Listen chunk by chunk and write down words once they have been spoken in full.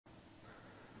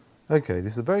Okay,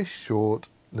 this is a very short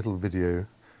little video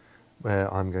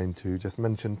where I'm going to just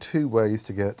mention 2 ways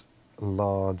to get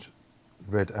large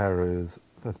red arrows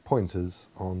as pointers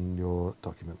on your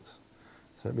documents.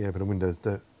 So let me open a Windows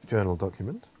Journal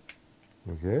document.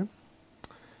 There we go.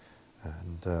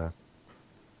 And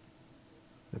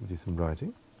let me do some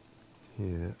writing.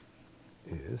 Here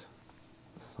is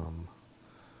some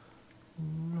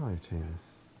writing.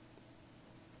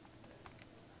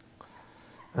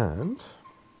 And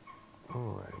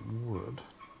I would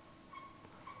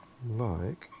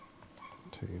like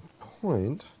to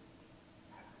point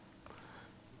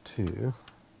to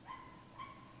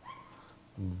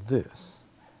this.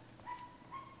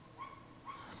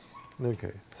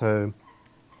 Okay, so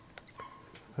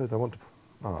suppose I want to,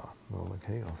 well,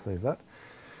 okay, I'll save that.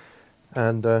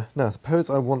 And now suppose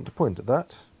I want to point at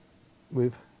that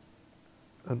with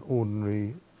an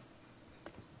ordinary,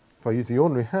 if I use the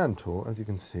ordinary hand tool, as you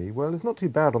can see, well, it's not too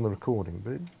bad on the recording,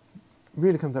 but it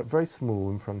really comes out very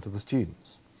small in front of the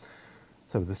students.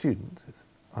 So with the students,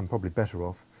 I'm probably better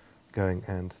off going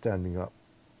and standing up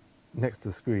next to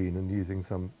the screen and using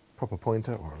some proper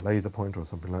pointer or a laser pointer or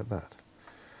something like that.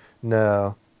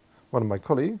 Now, one of my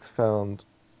colleagues found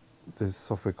this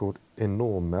software called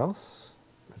EnorMouse,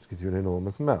 which gives you an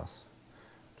enormous mouse,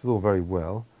 which is all very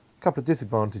well. A couple of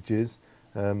disadvantages.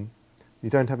 You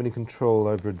don't have any control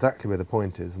over exactly where the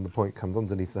point is, and the point comes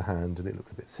underneath the hand and it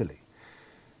looks a bit silly.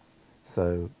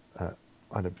 So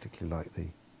I don't particularly like the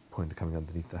pointer coming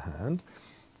underneath the hand.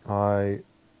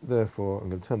 Therefore, I'm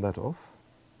going to turn that off.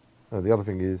 Oh, the other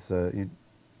thing is,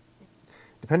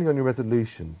 depending on your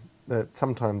resolution,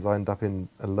 sometimes I end up in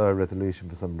a lower resolution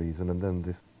for some reason, and then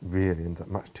this really ends up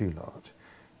much too large.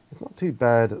 It's not too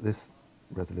bad at this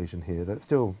resolution here, though it's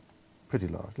still pretty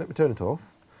large. Let me turn it off.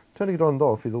 Turning it on and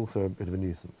off is also a bit of a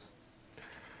nuisance.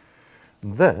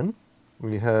 And then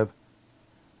we have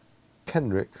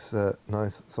Kenrick's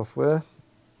nice software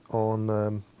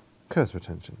on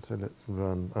CursorAttention. So let's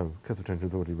run, CursorAttention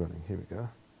is already running, here we go.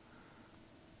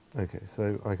 Okay,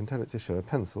 so I can tell it to show a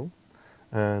pencil,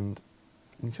 and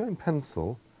in showing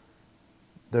pencil,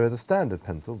 there is a standard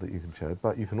pencil that you can show,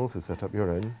 but you can also set up your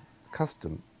own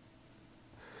custom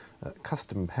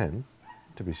pen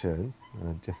to be shown.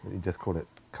 You just call it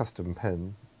custom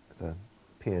pen. It's a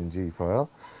PNG file,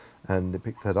 and it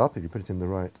picks that up if you put it in the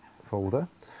right folder.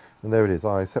 And there it is.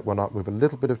 I set one up with a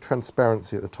little bit of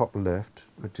transparency at the top left,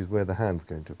 which is where the hand's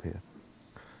going to appear.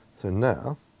 So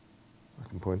now I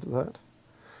can point at that.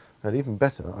 And even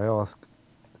better, I asked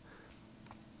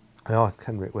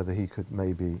Kenrick whether he could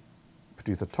maybe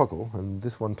produce a toggle, and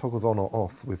this one toggles on or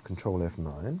off with Control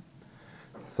F9.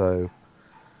 So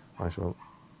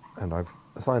and I've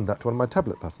assigned that to one of my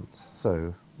tablet buttons.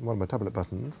 So one of my tablet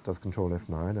buttons does Control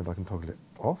F9, and I can toggle it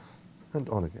off and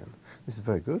on again. This is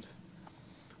very good.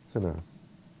 So now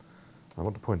I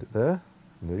want to point it there,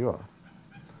 and there you are.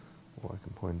 Or I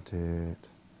can point it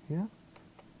here.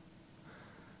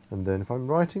 And then if I'm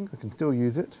writing, I can still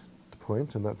use it to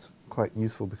point, and that's quite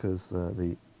useful because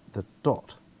the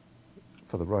dot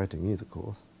for the writing is, of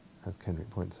course, as Kenrick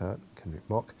points out, Kenrick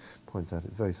Mock points out,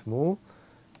 it's very small,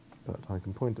 but I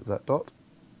can point at that dot.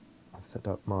 I've set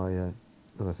up my, as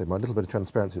I say, my little bit of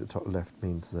transparency at the top left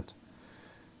means that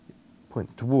it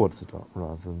points towards the dot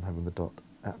rather than having the dot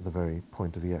at the very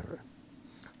point of the arrow.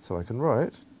 So I can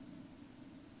write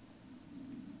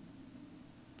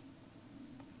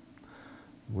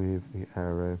with the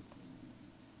arrow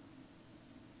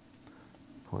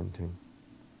pointing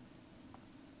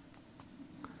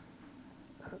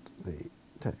at the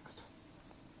text,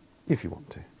 if you want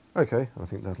to. Okay, I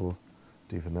think that'll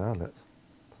do for now. Let's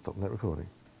stop that recording.